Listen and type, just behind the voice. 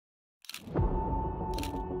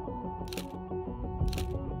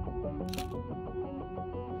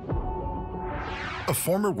A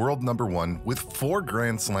former world #1 with 4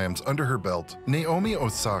 Grand Slams under her belt, Naomi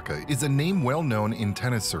Osaka is a name well known in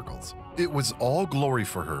tennis circles. It was all glory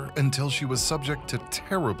for her until she was subject to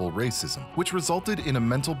terrible racism, which resulted in a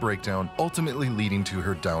mental breakdown, ultimately leading to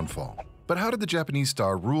her downfall. But how did the Japanese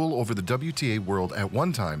star rule over the WTA world at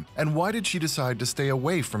one time, and why did she decide to stay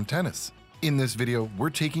away from tennis? In this video,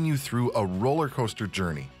 we're taking you through a roller coaster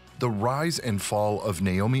journey, the rise and fall of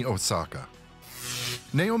Naomi Osaka.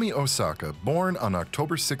 Naomi Osaka, born on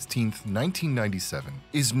October 16, 1997,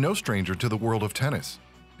 is no stranger to the world of tennis.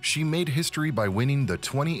 She made history by winning the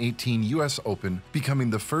 2018 US Open, becoming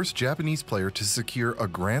the first Japanese player to secure a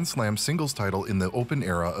Grand Slam singles title in the Open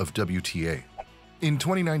era of WTA. In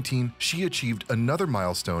 2019, she achieved another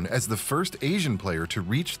milestone as the first Asian player to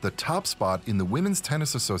reach the top spot in the Women's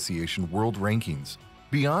Tennis Association World Rankings.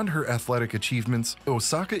 Beyond her athletic achievements,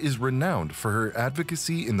 Osaka is renowned for her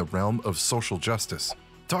advocacy in the realm of social justice.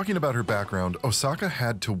 Talking about her background, Osaka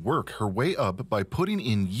had to work her way up by putting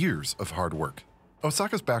in years of hard work.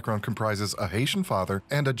 Osaka's background comprises a Haitian father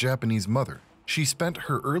and a Japanese mother. She spent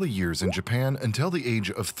her early years in Japan until the age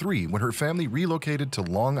of 3 when her family relocated to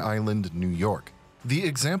Long Island, New York. The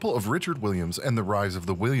example of Richard Williams and the rise of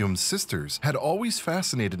the Williams sisters had always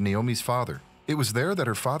fascinated Naomi's father. It was there that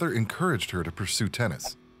her father encouraged her to pursue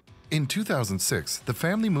tennis. In 2006, the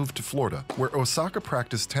family moved to Florida, where Osaka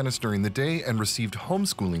practiced tennis during the day and received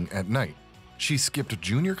homeschooling at night. She skipped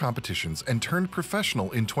junior competitions and turned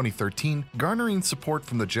professional in 2013, garnering support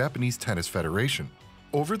from the Japanese Tennis Federation.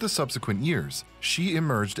 Over the subsequent years, she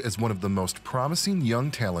emerged as one of the most promising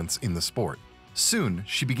young talents in the sport. Soon,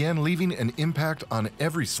 she began leaving an impact on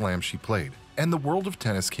every slam she played, and the world of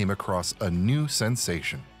tennis came across a new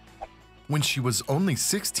sensation. When she was only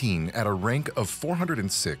 16 at a rank of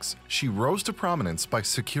 406, she rose to prominence by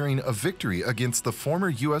securing a victory against the former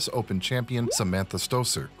US Open champion Samantha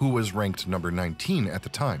Stosur, who was ranked number 19 at the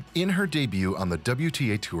time, in her debut on the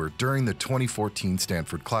WTA Tour during the 2014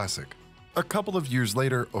 Stanford Classic. A couple of years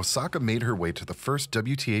later, Osaka made her way to the first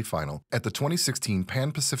WTA final at the 2016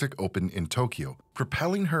 Pan-Pacific Open in Tokyo,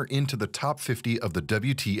 propelling her into the top 50 of the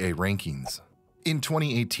WTA rankings. In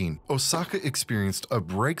 2018, Osaka experienced a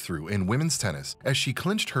breakthrough in women's tennis as she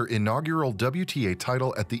clinched her inaugural WTA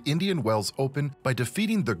title at the Indian Wells Open by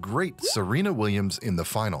defeating the great Serena Williams in the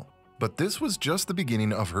final. But this was just the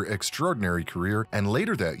beginning of her extraordinary career, and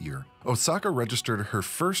later that year, Osaka registered her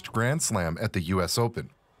first Grand Slam at the US Open.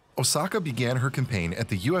 Osaka began her campaign at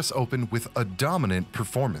the US Open with a dominant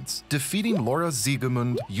performance, defeating Laura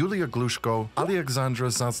Siegemund, Yulia Glushko, Alexandra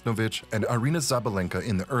Zasnovic, and Aryna Sabalenka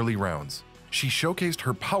in the early rounds. She showcased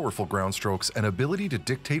her powerful ground strokes and ability to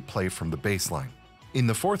dictate play from the baseline. In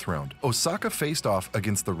the 4th round, Osaka faced off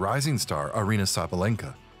against the rising star Aryna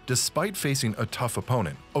Sabalenka. Despite facing a tough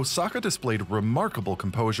opponent, Osaka displayed remarkable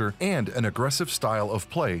composure and an aggressive style of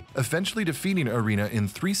play, eventually defeating Aryna in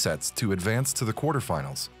 3 sets to advance to the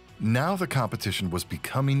quarterfinals. Now the competition was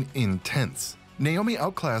becoming intense. Naomi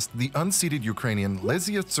outclassed the unseeded Ukrainian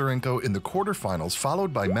Lesia Tsurenko in the quarterfinals,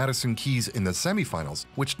 followed by Madison Keys in the semifinals,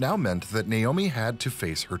 which now meant that Naomi had to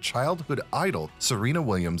face her childhood idol Serena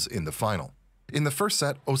Williams in the final. In the first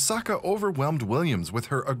set, Osaka overwhelmed Williams with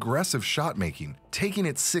her aggressive shot-making, taking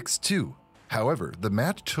it 6-2. However, the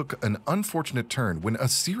match took an unfortunate turn when a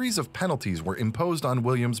series of penalties were imposed on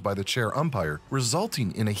Williams by the chair umpire,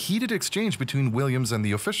 resulting in a heated exchange between Williams and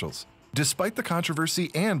the officials. Despite the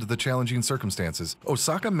controversy and the challenging circumstances,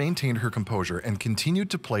 Osaka maintained her composure and continued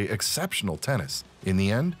to play exceptional tennis. In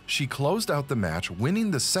the end, she closed out the match,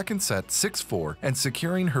 winning the second set 6-4 and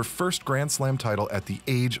securing her first Grand Slam title at the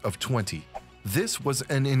age of 20. This was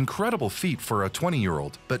an incredible feat for a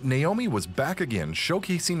 20-year-old, but Naomi was back again,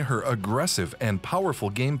 showcasing her aggressive and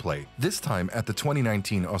powerful gameplay, this time at the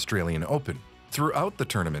 2019 Australian Open. Throughout the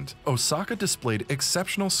tournament, Osaka displayed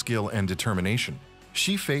exceptional skill and determination.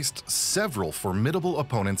 She faced several formidable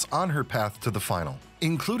opponents on her path to the final,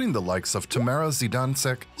 including the likes of Tamara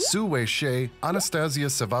Zidansek, Su Wei-shea, Anastasia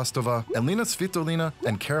Sevastova, Elina Svitolina,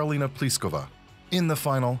 and Karolina Pliskova. In the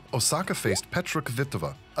final, Osaka faced Petra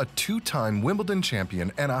Kvitova, a 2-time Wimbledon champion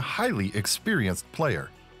and a highly experienced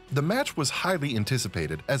player. The match was highly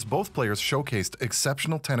anticipated as both players showcased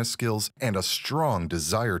exceptional tennis skills and a strong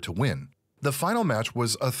desire to win. The final match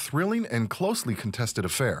was a thrilling and closely contested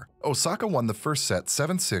affair. Osaka won the first set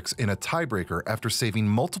 7-6 in a tiebreaker after saving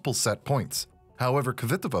multiple set points. However,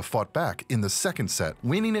 Kvitova fought back in the second set,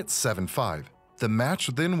 winning it 7-5. The match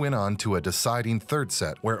then went on to a deciding third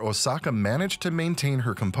set, where Osaka managed to maintain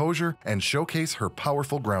her composure and showcase her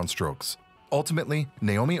powerful ground strokes. Ultimately,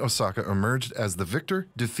 Naomi Osaka emerged as the victor,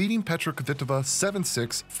 defeating Petra Kvitova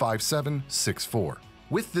 7-6, 5-7, 6-4.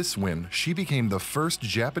 With this win, she became the first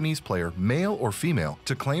Japanese player, male or female,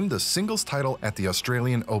 to claim the singles title at the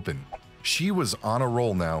Australian Open. She was on a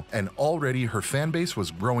roll now, and already her fanbase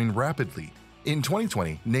was growing rapidly. In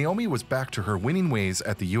 2020, Naomi was back to her winning ways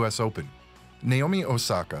at the US Open. Naomi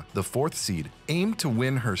Osaka, the 4th seed, aimed to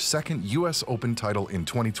win her second US Open title in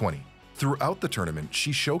 2020. Throughout the tournament,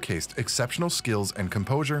 she showcased exceptional skills and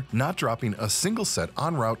composure, not dropping a single set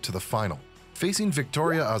en route to the final. Facing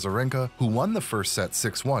Victoria Azarenka, who won the first set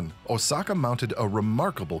 6-1, Osaka mounted a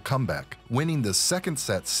remarkable comeback, winning the second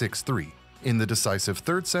set 6-3. In the decisive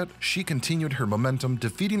third set, she continued her momentum,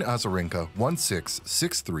 defeating Azarenka 1-6,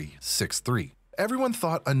 6-3, 6-3. Everyone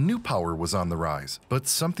thought a new power was on the rise, but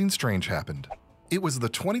something strange happened. It was the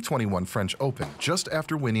 2021 French Open. Just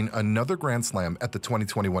after winning another Grand Slam at the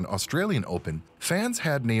 2021 Australian Open, fans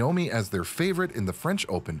had Naomi as their favorite in the French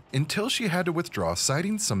Open until she had to withdraw,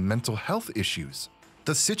 citing some mental health issues.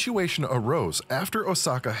 The situation arose after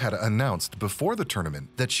Osaka had announced before the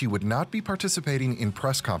tournament that she would not be participating in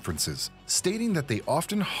press conferences, stating that they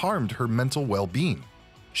often harmed her mental well-being.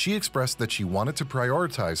 She expressed that she wanted to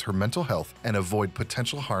prioritize her mental health and avoid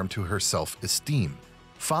potential harm to her self-esteem.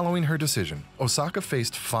 Following her decision, Osaka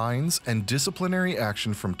faced fines and disciplinary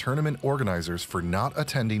action from tournament organizers for not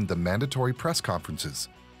attending the mandatory press conferences.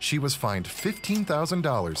 She was fined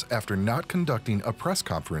 $15,000 after not conducting a press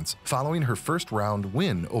conference following her first-round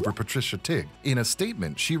win over Patricia Tig. In a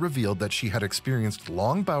statement, she revealed that she had experienced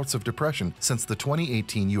long bouts of depression since the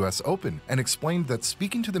 2018 US Open and explained that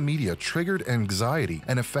speaking to the media triggered anxiety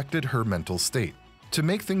and affected her mental state. To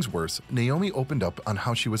make things worse, Naomi opened up on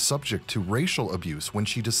how she was subject to racial abuse when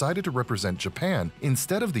she decided to represent Japan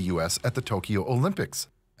instead of the US at the Tokyo Olympics.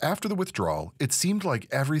 After the withdrawal, it seemed like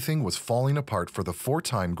everything was falling apart for the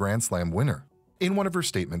 4-time Grand Slam winner. In one of her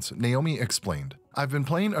statements, Naomi explained, "I've been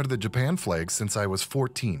playing under the Japan flag since I was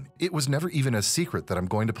 14. It was never even a secret that I'm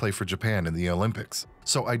going to play for Japan in the Olympics.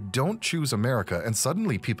 So I don't choose America and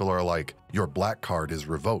suddenly people are like, your black card is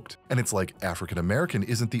revoked. And it's like African American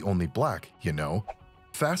isn't the only black, you know?"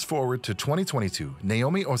 Fast forward to 2022,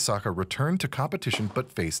 Naomi Osaka returned to competition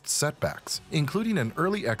but faced setbacks, including an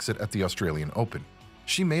early exit at the Australian Open.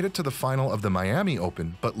 She made it to the final of the Miami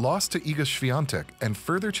Open but lost to Iga Swiatek, and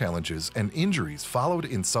further challenges and injuries followed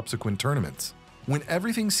in subsequent tournaments. When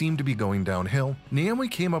everything seemed to be going downhill, Naomi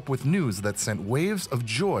came up with news that sent waves of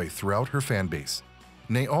joy throughout her fanbase.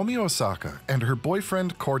 Naomi Osaka and her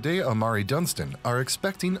boyfriend Cordae Amari Dunstan are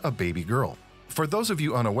expecting a baby girl. For those of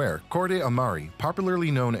you unaware, Cordae Amari, popularly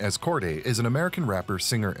known as Cordae, is an American rapper,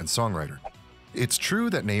 singer, and songwriter. It's true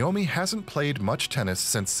that Naomi hasn't played much tennis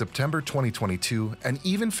since September 2022 and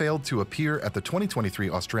even failed to appear at the 2023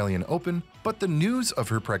 Australian Open, but the news of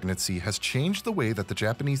her pregnancy has changed the way that the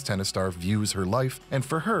Japanese tennis star views her life, and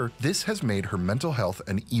for her, this has made her mental health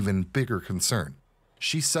an even bigger concern.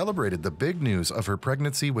 She celebrated the big news of her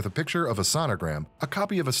pregnancy with a picture of a sonogram, a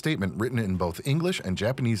copy of a statement written in both English and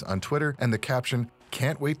Japanese on Twitter, and the caption,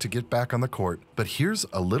 "Can't wait to get back on the court, but here's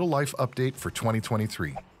a little life update for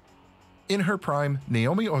 2023. In her prime,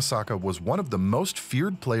 Naomi Osaka was one of the most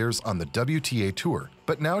feared players on the WTA Tour,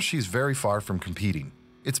 but now she's very far from competing.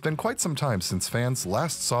 It's been quite some time since fans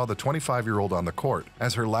last saw the 25-year-old on the court,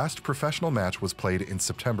 as her last professional match was played in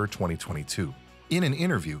September 2022. In an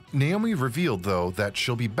interview, Naomi revealed, though, that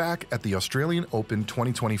she'll be back at the Australian Open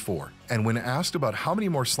 2024, and when asked about how many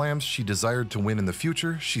more slams she desired to win in the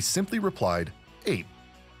future, she simply replied, 8.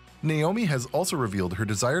 Naomi has also revealed her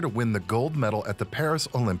desire to win the gold medal at the Paris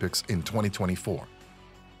Olympics in 2024.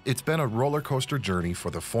 It's been a roller coaster journey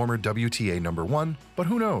for the former WTA #1, but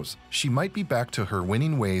who knows, she might be back to her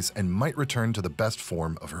winning ways and might return to the best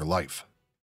form of her life.